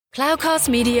Cloudcast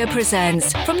Media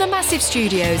presents from the massive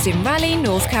studios in Raleigh,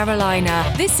 North Carolina.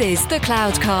 This is the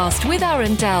Cloudcast with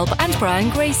Aaron Delp and Brian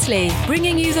Gracely,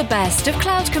 bringing you the best of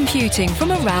cloud computing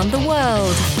from around the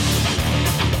world.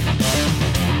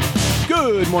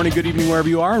 Good morning, good evening, wherever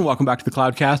you are, and welcome back to the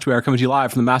Cloudcast. We are coming to you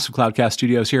live from the massive Cloudcast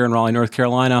studios here in Raleigh, North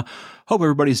Carolina. Hope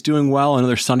everybody's doing well.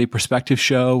 Another Sunday Perspective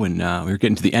show, and we're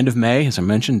getting to the end of May. As I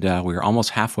mentioned, we're almost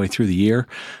halfway through the year.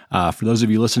 For those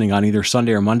of you listening on either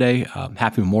Sunday or Monday,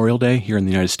 happy Memorial Day here in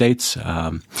the United States.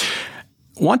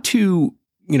 Want to,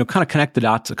 kind of connect the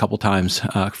dots a couple times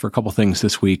for a couple things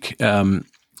this week.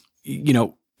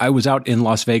 I was out in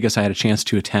Las Vegas. I had a chance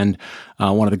to attend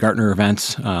one of the Gartner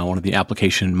events, one of the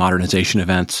application modernization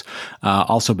events.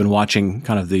 Also been watching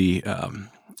kind of the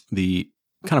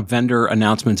kind of vendor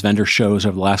announcements, vendor shows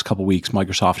over the last couple of weeks.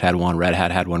 Microsoft had one, Red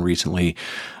Hat had one recently,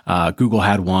 Google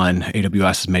had one, AWS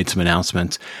has made some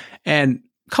announcements, and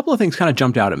a couple of things kind of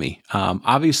jumped out at me.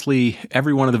 Obviously,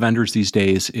 every one of the vendors these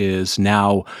days is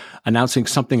now announcing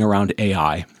something around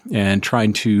AI and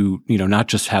trying to, not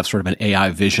just have sort of an AI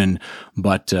vision,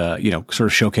 but, sort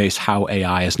of showcase how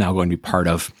AI is now going to be part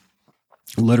of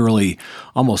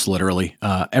almost literally,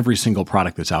 every single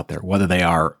product that's out there, whether they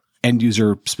are end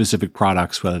user specific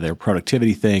products, whether they're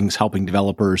productivity things, helping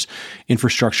developers,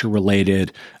 infrastructure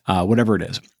related, whatever it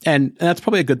is. And that's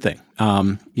probably a good thing.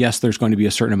 Yes, there's going to be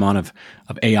a certain amount of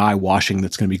AI washing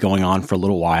that's going to be going on for a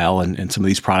little while. And some of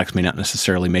these products may not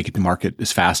necessarily make it to market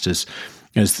as fast as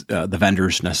the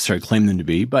vendors necessarily claim them to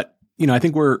be. But, I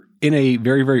think we're in a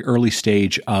very, very early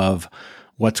stage of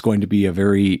what's going to be a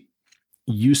very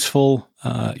useful,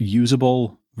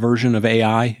 usable version of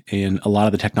AI in a lot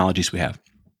of the technologies we have.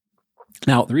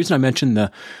 Now, the reason I mentioned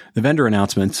the vendor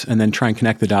announcements and then try and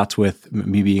connect the dots with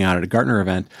me being out at a Gartner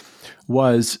event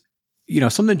was,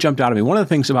 something jumped out at me. One of the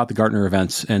things about the Gartner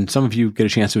events, and some of you get a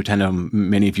chance to attend them,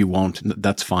 many of you won't,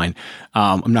 that's fine.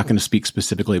 I'm not going to speak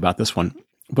specifically about this one.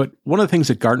 But one of the things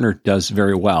that Gartner does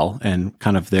very well, and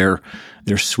kind of their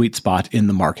sweet spot in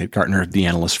the market, Gartner, the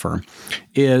analyst firm,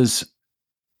 is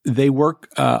they work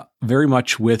very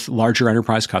much with larger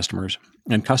enterprise customers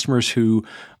and customers who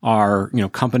are,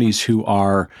 companies who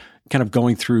are kind of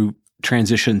going through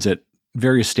transitions at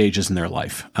various stages in their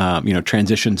life,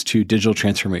 transitions to digital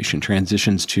transformation,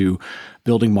 transitions to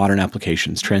building modern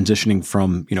applications, transitioning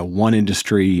from, one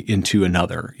industry into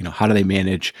another, how do they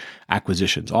manage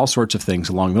acquisitions, all sorts of things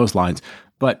along those lines.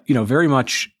 But, very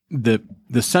much the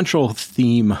central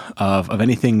theme of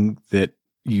anything that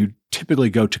you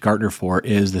typically go to Gartner for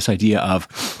is this idea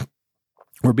of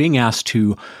we're being asked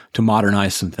to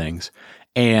modernize some things.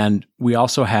 And we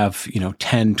also have,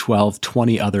 10, 12,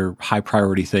 20 other high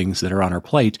priority things that are on our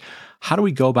plate. How do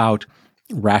we go about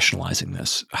rationalizing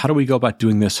this? How do we go about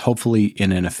doing this, hopefully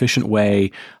in an efficient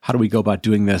way? How do we go about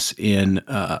doing this in,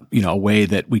 a way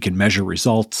that we can measure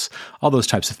results? All those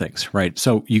types of things, right?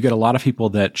 So you get a lot of people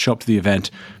that show up to the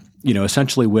event,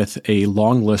 essentially with a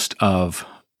long list of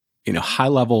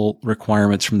high-level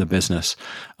requirements from the business,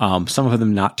 some of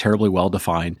them not terribly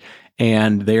well-defined,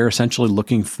 and they're essentially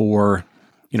looking for,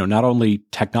 not only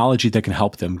technology that can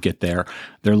help them get there,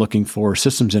 they're looking for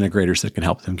systems integrators that can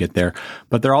help them get there,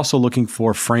 but they're also looking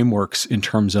for frameworks in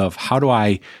terms of how do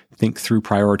I think through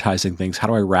prioritizing things? How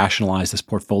do I rationalize this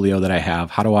portfolio that I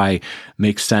have? How do I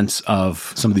make sense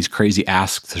of some of these crazy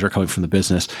asks that are coming from the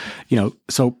business?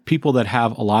 So people that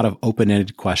have a lot of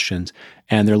open-ended questions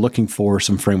and they're looking for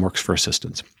some frameworks for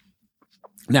assistance.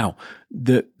 Now,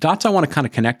 the dots I want to kind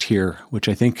of connect here, which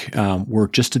I think we're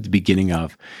just at the beginning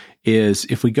of, is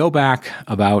if we go back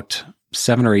about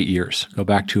 7 or 8 years, go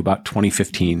back to about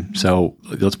 2015. So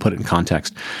let's put it in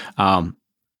context.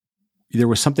 There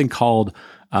was something called,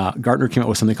 Gartner came out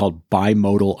with something called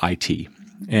Bi-Modal IT.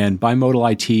 And Bi-Modal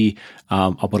IT,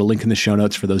 I'll put a link in the show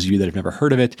notes for those of you that have never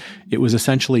heard of it. It was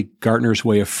essentially Gartner's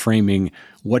way of framing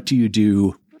what do you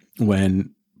do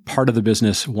when part of the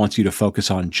business wants you to focus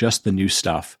on just the new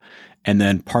stuff, and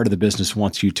then part of the business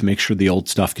wants you to make sure the old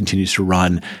stuff continues to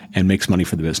run and makes money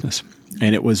for the business.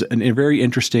 And it was a very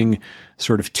interesting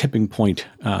sort of tipping point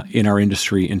in our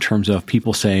industry in terms of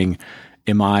people saying,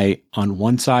 am I on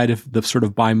one side of the sort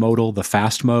of bimodal, the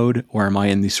fast mode, or am I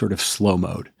in the sort of slow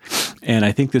mode? And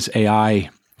I think this AI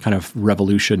kind of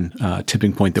revolution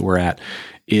tipping point that we're at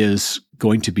is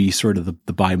going to be sort of the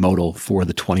bimodal for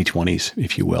the 2020s,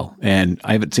 if you will. And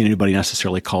I haven't seen anybody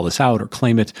necessarily call this out or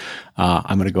claim it.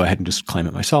 I'm going to go ahead and just claim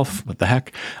it myself. What the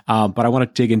heck? But I want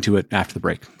to dig into it after the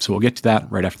break. So we'll get to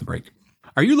that right after the break.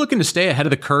 Are you looking to stay ahead of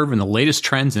the curve in the latest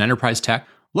trends in enterprise tech?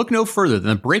 Look no further than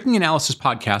the Breaking Analysis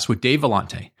podcast with Dave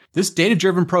Vellante. This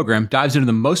data-driven program dives into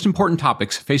the most important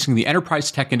topics facing the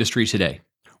enterprise tech industry today.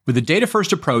 With a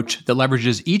data-first approach that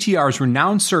leverages ETR's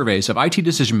renowned surveys of IT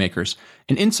decision-makers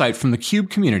and insight from the CUBE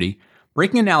community,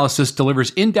 Breaking Analysis delivers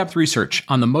in-depth research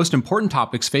on the most important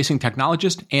topics facing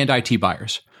technologists and IT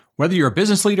buyers. Whether you're a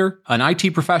business leader, an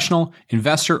IT professional,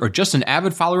 investor, or just an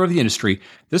avid follower of the industry,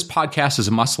 this podcast is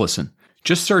a must-listen.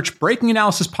 Just search Breaking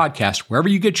Analysis Podcast wherever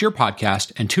you get your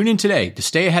podcast and tune in today to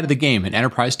stay ahead of the game in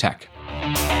enterprise tech.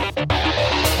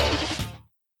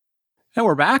 And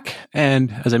we're back.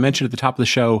 And as I mentioned at the top of the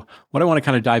show, what I want to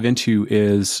kind of dive into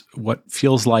is what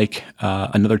feels like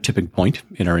another tipping point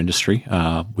in our industry.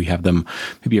 We have them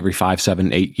maybe every 5,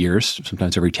 7, 8 years,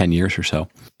 sometimes every 10 years or so.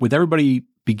 With everybody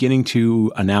beginning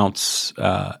to announce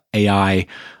AI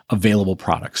available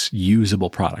products, usable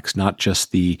products, not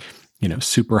just the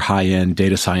super high-end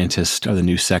data scientist or the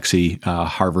new sexy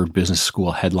Harvard Business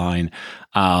School headline,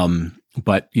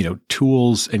 but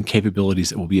tools and capabilities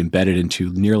that will be embedded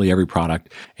into nearly every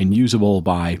product and usable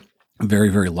by very,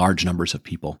 very large numbers of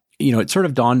people. It sort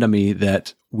of dawned on me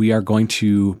that we are going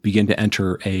to begin to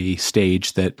enter a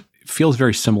stage that feels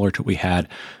very similar to what we had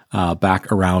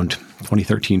back around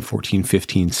 2013, 14,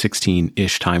 15,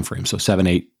 16-ish timeframe. So 7,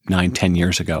 8, 9, 10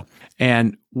 years ago.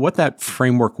 And what that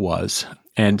framework was,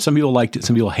 and some people liked it,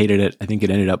 some people hated it. I think it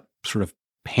ended up sort of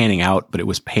panning out, but it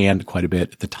was panned quite a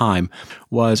bit at the time,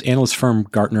 was analyst firm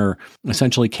Gartner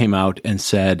essentially came out and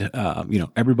said,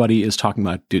 everybody is talking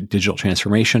about digital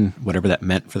transformation, whatever that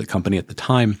meant for the company at the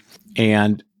time.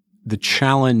 And the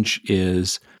challenge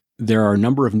is there are a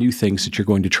number of new things that you're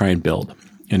going to try and build.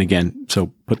 And again, so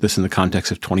put this in the context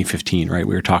of 2015, right?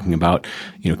 We were talking about,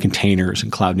 containers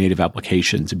and cloud native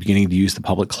applications and beginning to use the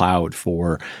public cloud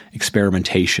for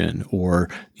experimentation or,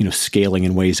 scaling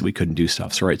in ways that we couldn't do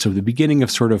stuff. So, right. So the beginning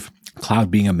of sort of cloud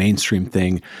being a mainstream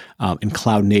thing, and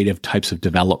cloud native types of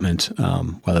development,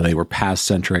 whether they were PaaS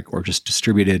centric or just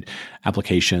distributed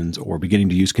applications or beginning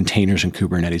to use containers and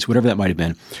Kubernetes, whatever that might have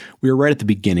been, we were right at the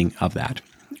beginning of that.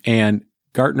 And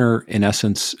Gartner, in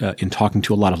essence, in talking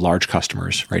to a lot of large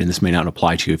customers, right, and this may not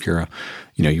apply to you if you're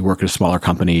you work at a smaller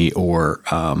company or,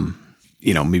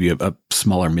 maybe a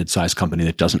smaller mid-sized company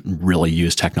that doesn't really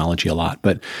use technology a lot.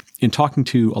 But in talking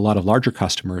to a lot of larger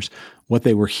customers, what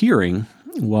they were hearing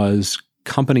was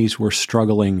companies were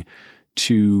struggling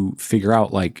to figure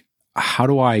out, how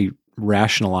do I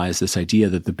rationalize this idea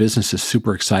that the business is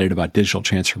super excited about digital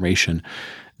transformation?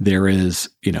 There is,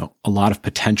 a lot of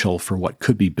potential for what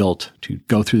could be built to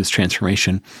go through this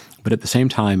transformation. But at the same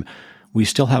time, we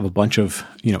still have a bunch of,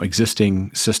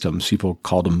 existing systems. People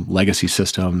called them legacy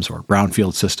systems or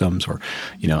brownfield systems, or,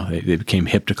 they became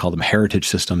hip to call them heritage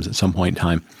systems at some point in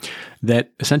time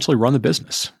that essentially run the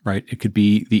business, right? It could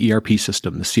be the ERP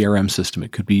system, the CRM system.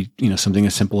 It could be, something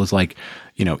as simple as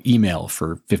email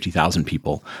for 50,000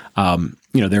 people.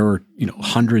 There were,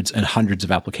 hundreds and hundreds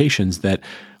of applications that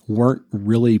weren't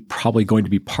really probably going to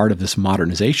be part of this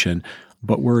modernization,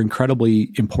 but were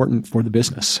incredibly important for the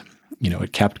business.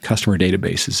 It kept customer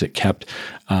databases. It kept,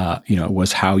 it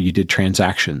was how you did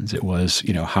transactions. It was,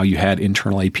 how you had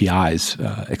internal APIs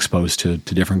exposed to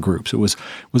different groups. It was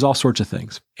all sorts of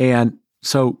things. And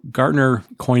so Gartner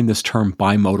coined this term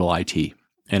Bi-Modal IT.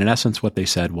 And in essence, what they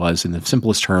said was, in the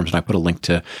simplest terms, and I put a link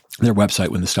to their website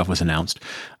when the stuff was announced,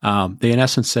 they in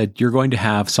essence said, you're going to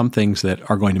have some things that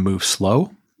are going to move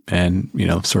slow and,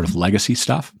 sort of legacy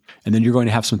stuff. And then you're going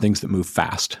to have some things that move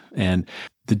fast. And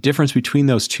the difference between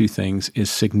those two things is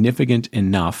significant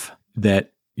enough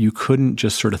that you couldn't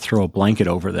just sort of throw a blanket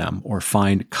over them or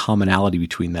find commonality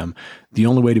between them. The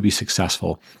only way to be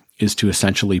successful is to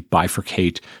essentially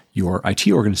bifurcate your IT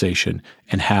organization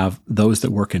and have those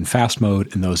that work in fast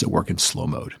mode and those that work in slow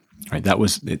mode, right? That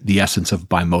was the essence of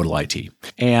Bi-Modal IT.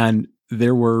 And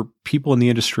there were people in the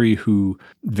industry who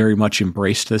very much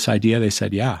embraced this idea. They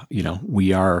said,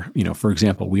 we are, for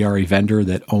example, we are a vendor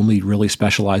that only really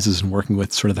specializes in working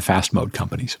with sort of the fast mode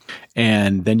companies.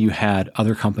 And then you had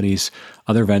other companies,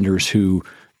 other vendors who,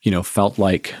 felt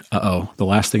like, the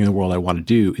last thing in the world I want to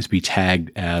do is be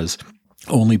tagged as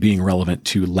only being relevant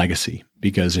to legacy.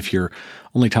 Because if you're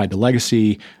only tied to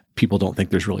legacy, people don't think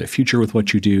there's really a future with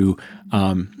what you do.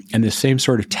 And this same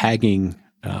sort of tagging,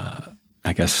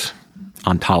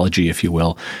 ontology, if you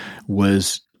will,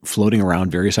 was floating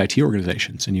around various IT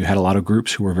organizations. And you had a lot of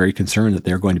groups who were very concerned that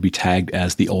they're going to be tagged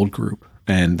as the old group.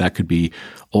 And that could be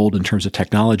old in terms of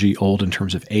technology, old in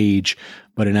terms of age,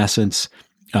 but in essence,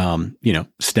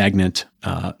 stagnant,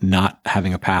 not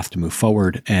having a path to move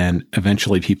forward. And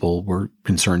eventually people were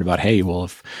concerned about, hey, well,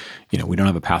 if, we don't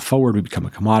have a path forward, we become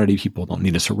a commodity, people don't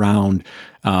need us around.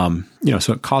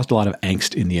 So it caused a lot of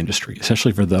angst in the industry,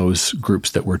 especially for those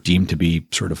groups that were deemed to be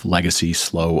sort of legacy,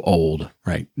 slow, old,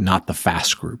 right? Not the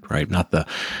fast group, right? Not the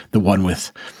one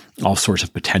with, all sorts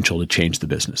of potential to change the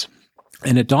business.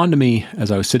 And it dawned on me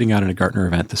as I was sitting out at a Gartner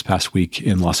event this past week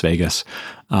in Las Vegas,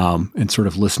 and sort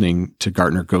of listening to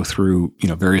Gartner go through,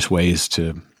 various ways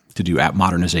to do app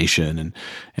modernization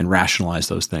and rationalize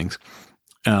those things.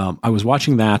 I was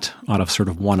watching that out of sort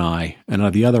of one eye, and out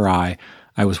of the other eye,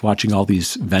 I was watching all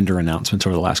these vendor announcements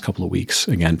over the last couple of weeks,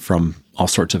 again, from all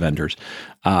sorts of vendors,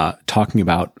 talking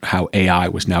about how AI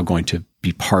was now going to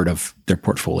be part of their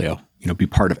portfolio, be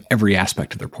part of every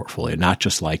aspect of their portfolio, not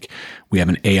just like we have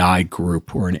an AI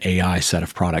group or an AI set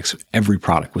of products. Every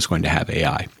product was going to have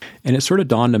AI. And it sort of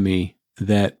dawned on me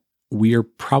that we are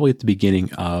probably at the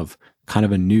beginning of kind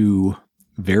of a new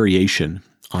variation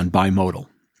on Bi-Modal,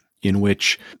 in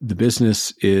which the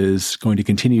business is going to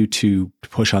continue to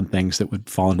push on things that would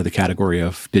fall into the category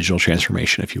of digital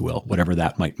transformation, if you will, whatever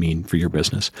that might mean for your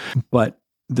business. But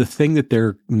the thing that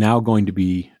they're now going to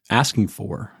be asking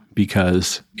for,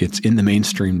 because it's in the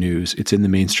mainstream news, it's in the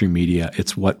mainstream media,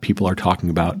 it's what people are talking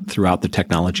about throughout the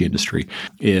technology industry,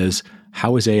 is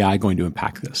how is AI going to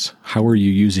impact this? How are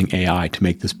you using AI to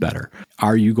make this better?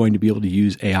 Are you going to be able to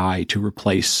use AI to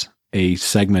replace a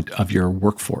segment of your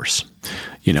workforce?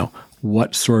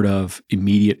 What sort of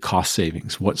immediate cost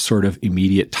savings? What sort of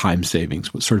immediate time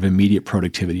savings? What sort of immediate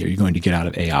productivity are you going to get out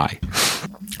of AI?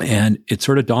 And it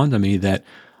sort of dawned on me that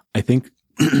I think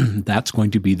that's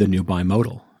going to be the new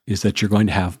Bi-Modal, is that you're going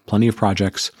to have plenty of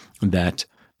projects that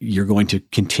you're going to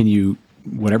continue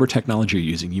whatever technology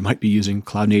you're using. You might be using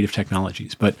cloud native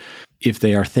technologies, but if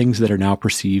they are things that are now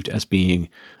perceived as being,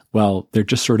 well, they're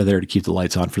just sort of there to keep the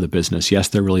lights on for the business. Yes,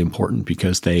 they're really important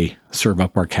because they serve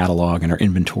up our catalog and our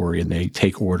inventory, and they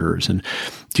take orders and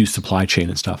do supply chain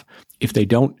and stuff. If they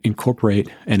don't incorporate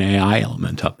an AI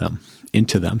element of them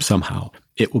into them somehow,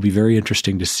 it will be very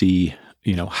interesting to see,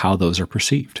 how those are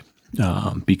perceived,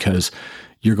 because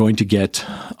you're going to get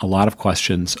a lot of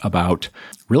questions about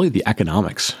really the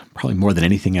economics, probably more than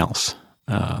anything else,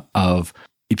 of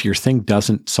if your thing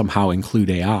doesn't somehow include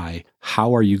AI,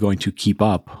 how are you going to keep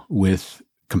up with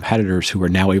competitors who are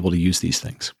now able to use these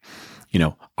things?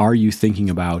 Are you thinking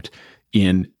about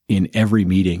in every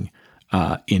meeting,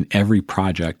 in every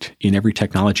project, in every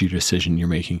technology decision you're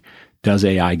making, does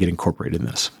AI get incorporated in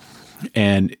this?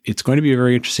 And it's going to be a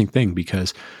very interesting thing,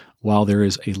 because while there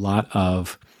is a lot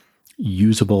of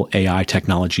usable AI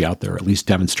technology out there, at least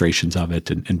demonstrations of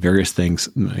it and various things,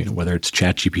 whether it's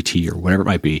ChatGPT or whatever it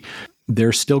might be,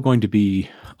 there's still going to be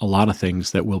a lot of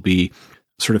things that will be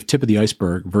sort of tip of the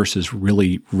iceberg versus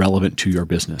really relevant to your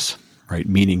business, right?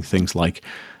 Meaning things like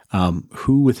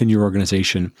who within your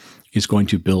organization is going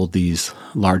to build these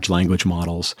large language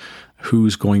models,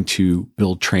 who's going to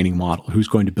build training model, who's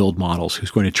going to build models, who's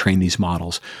going to train these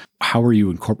models. How are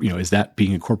you is that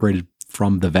being incorporated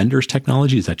from the vendor's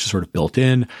technology? Is that just sort of built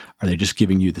in? Are they just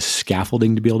giving you the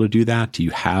scaffolding to be able to do that? Do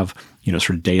you have, sort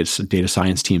of data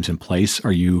science teams in place?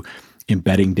 Are you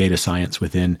embedding data science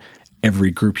within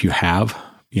every group you have?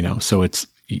 So it's,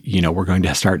 we're going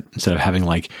to start, instead of having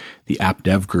like the app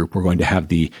dev group, we're going to have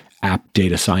the app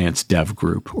data science dev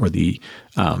group, or the,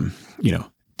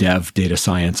 dev data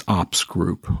science ops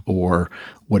group, or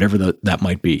whatever that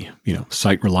might be,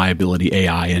 site reliability,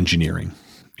 AI engineering.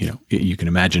 You can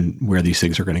imagine where these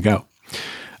things are going to go.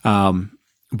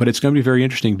 But it's going to be very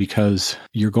interesting, because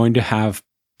you're going to have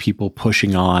people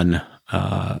pushing on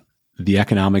the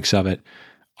economics of it.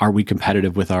 Are we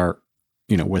competitive with our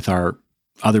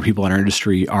other people in our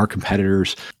industry, our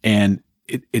competitors? And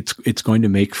it's going to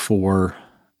make for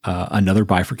another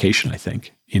bifurcation, I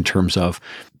think, in terms of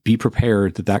be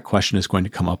prepared that question is going to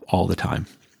come up all the time.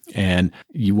 And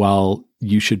while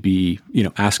you should be,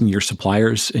 asking your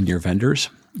suppliers and your vendors,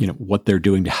 what they're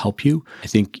doing to help you, I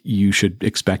think you should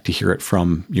expect to hear it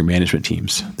from your management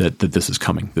teams that this is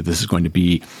coming, that this is going to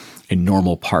be a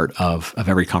normal part of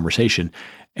every conversation.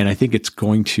 And I think it's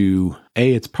going to,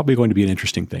 it's probably going to be an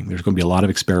interesting thing. There's going to be a lot of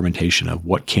experimentation of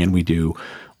what can we do,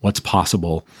 what's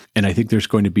possible. And I think there's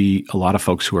going to be a lot of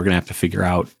folks who are going to have to figure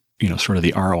out, sort of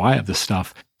the ROI of this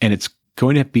stuff. And it's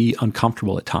going to be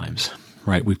uncomfortable at times,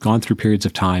 right? We've gone through periods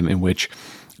of time in which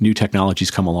new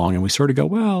technologies come along and we sort of go,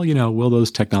 well, will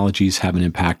those technologies have an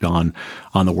impact on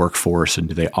the workforce, and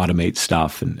do they automate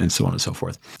stuff, and so on and so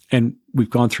forth. And we've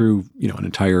gone through, an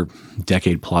entire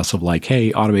decade plus of like,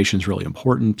 hey, automation is really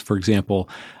important, for example.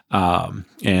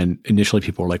 And initially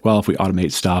people were like, well, if we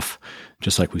automate stuff,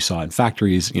 just like we saw in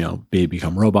factories, they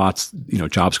become robots,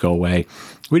 jobs go away.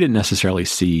 We didn't necessarily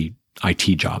see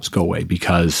IT jobs go away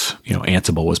because,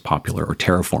 Ansible was popular, or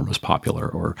Terraform was popular,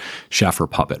 or Chef or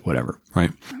Puppet, whatever,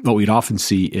 right? What we'd often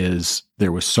see is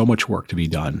there was so much work to be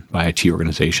done by IT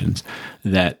organizations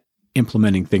that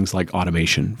implementing things like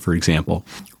automation, for example,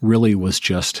 really was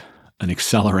just an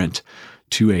accelerant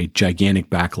to a gigantic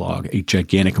backlog, a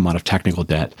gigantic amount of technical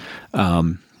debt.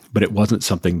 But it wasn't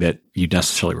something that you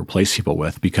necessarily replace people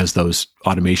with, because those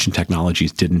automation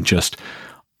technologies didn't just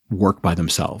work by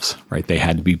themselves, right? They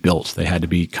had to be built, they had to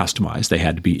be customized, they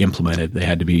had to be implemented, they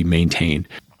had to be maintained.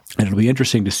 And it'll be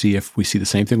interesting to see if we see the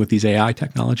same thing with these AI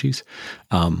technologies.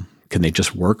 Can they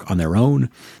just work on their own?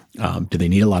 Do they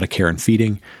need a lot of care and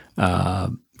feeding?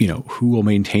 Who will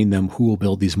maintain them? Who will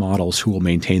build these models? Who will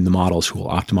maintain the models? Who will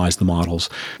optimize the models?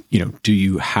 Do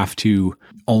you have to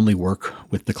only work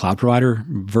with the cloud provider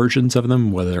versions of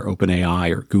them, whether they're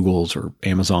OpenAI or Google's or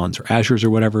Amazon's or Azure's or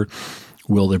whatever?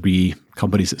 Will there be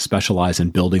companies that specialize in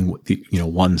building the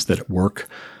ones that work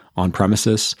on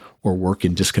premises or work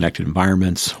in disconnected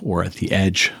environments or at the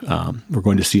edge? We're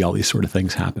going to see all these sort of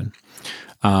things happen.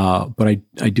 But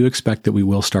I do expect that we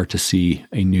will start to see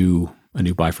a new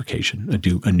bifurcation,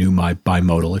 a new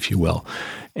bi-modal, if you will.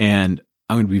 And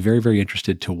I'm going to be very, very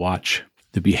interested to watch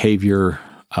the behavior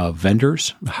of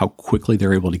vendors, how quickly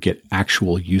they're able to get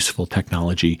actual useful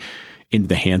technology into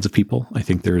the hands of people. I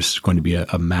think there's going to be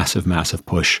a massive, massive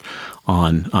push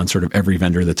on sort of every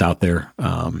vendor that's out there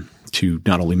to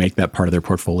not only make that part of their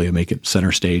portfolio, make it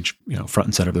center stage, front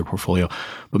and center of their portfolio,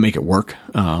 but make it work,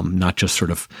 not just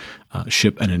sort of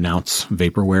ship and announce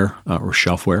vaporware or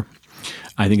shelfware.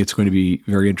 I think it's going to be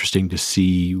very interesting to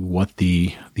see what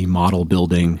the model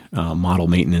building, model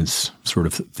maintenance sort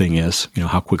of thing is.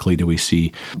 How quickly do we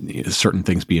see certain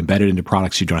things be embedded into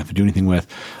products you don't have to do anything with?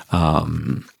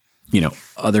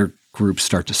 Other groups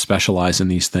start to specialize in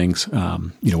these things.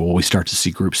 Will we start to see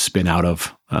groups spin out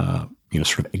of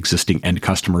sort of existing end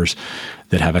customers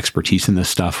that have expertise in this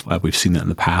stuff? We've seen that in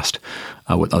the past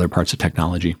with other parts of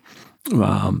technology.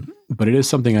 But it is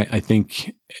something I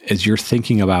think, as you're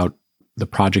thinking about the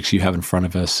projects you have in front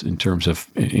of us in terms of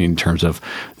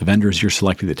the vendors you're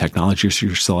selecting, the technologies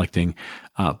you're selecting,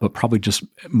 but probably just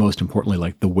most importantly,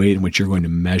 like the way in which you're going to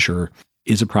measure,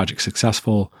 is a project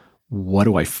successful? What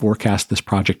do I forecast this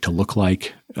project to look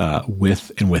like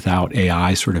with and without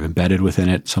AI sort of embedded within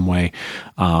it some way?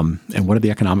 And what are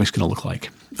the economics going to look like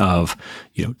of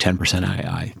 10%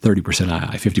 AI, 30%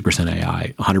 AI, 50%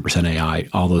 AI, 100% AI,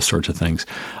 all those sorts of things.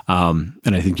 And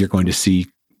I think you're going to see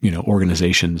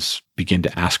organizations begin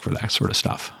to ask for that sort of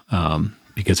stuff.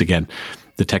 Because again,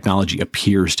 the technology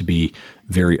appears to be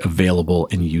very available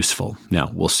and useful.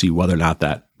 Now, we'll see whether or not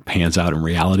that pans out in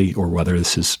reality, or whether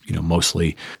this is,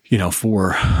 mostly,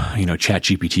 for,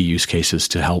 ChatGPT use cases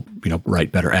to help,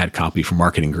 write better ad copy for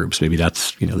marketing groups. Maybe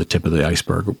that's, the tip of the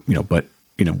iceberg, but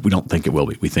we don't think it will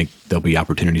be. We think there'll be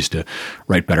opportunities to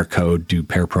write better code, do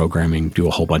pair programming, do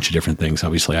a whole bunch of different things.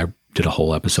 Obviously, I did a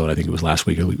whole episode, I think it was last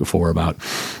week or the week before, about,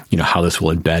 how this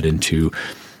will embed into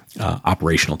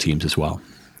operational teams as well.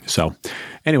 So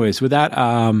anyways, with that,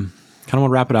 kind of want to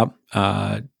wrap it up.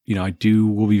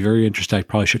 Will be very interested. I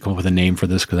probably should come up with a name for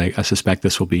this, because I suspect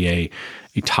this will be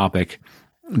a topic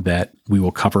that we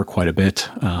will cover quite a bit.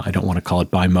 I don't want to call it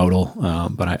bi-modal,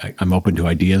 but I'm open to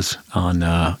ideas on,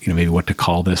 maybe what to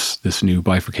call this new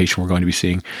bifurcation we're going to be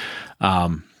seeing.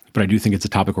 But I do think it's a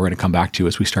topic we're going to come back to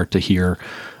as we start to hear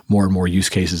more and more use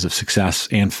cases of success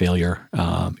and failure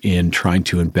in trying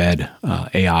to embed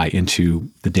AI into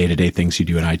the day-to-day things you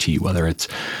do in IT, whether it's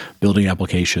building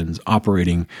applications,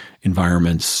 operating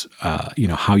environments,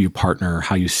 how you partner,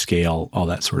 how you scale, all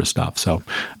that sort of stuff. So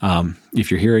if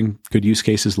you're hearing good use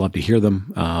cases, love to hear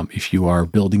them. If you are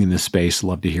building in this space,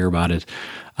 love to hear about it.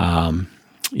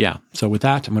 So with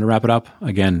that, I'm going to wrap it up.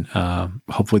 Again,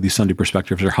 hopefully these Sunday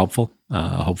perspectives are helpful.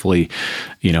 Hopefully,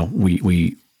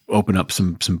 we open up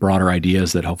some broader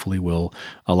ideas that hopefully will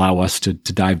allow us to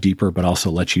dive deeper, but also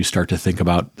let you start to think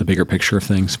about the bigger picture of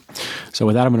things. So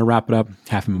with that, I'm going to wrap it up.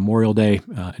 Happy Memorial Day.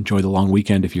 Enjoy the long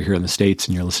weekend if you're here in the States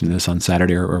and you're listening to this on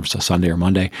Saturday or Sunday or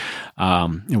Monday.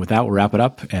 And with that, we'll wrap it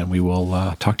up, and we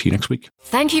will talk to you next week.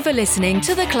 Thank you for listening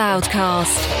to The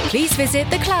Cloudcast. Please visit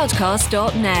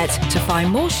thecloudcast.net to find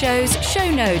more shows,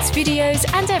 show notes, videos,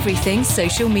 and everything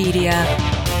social media.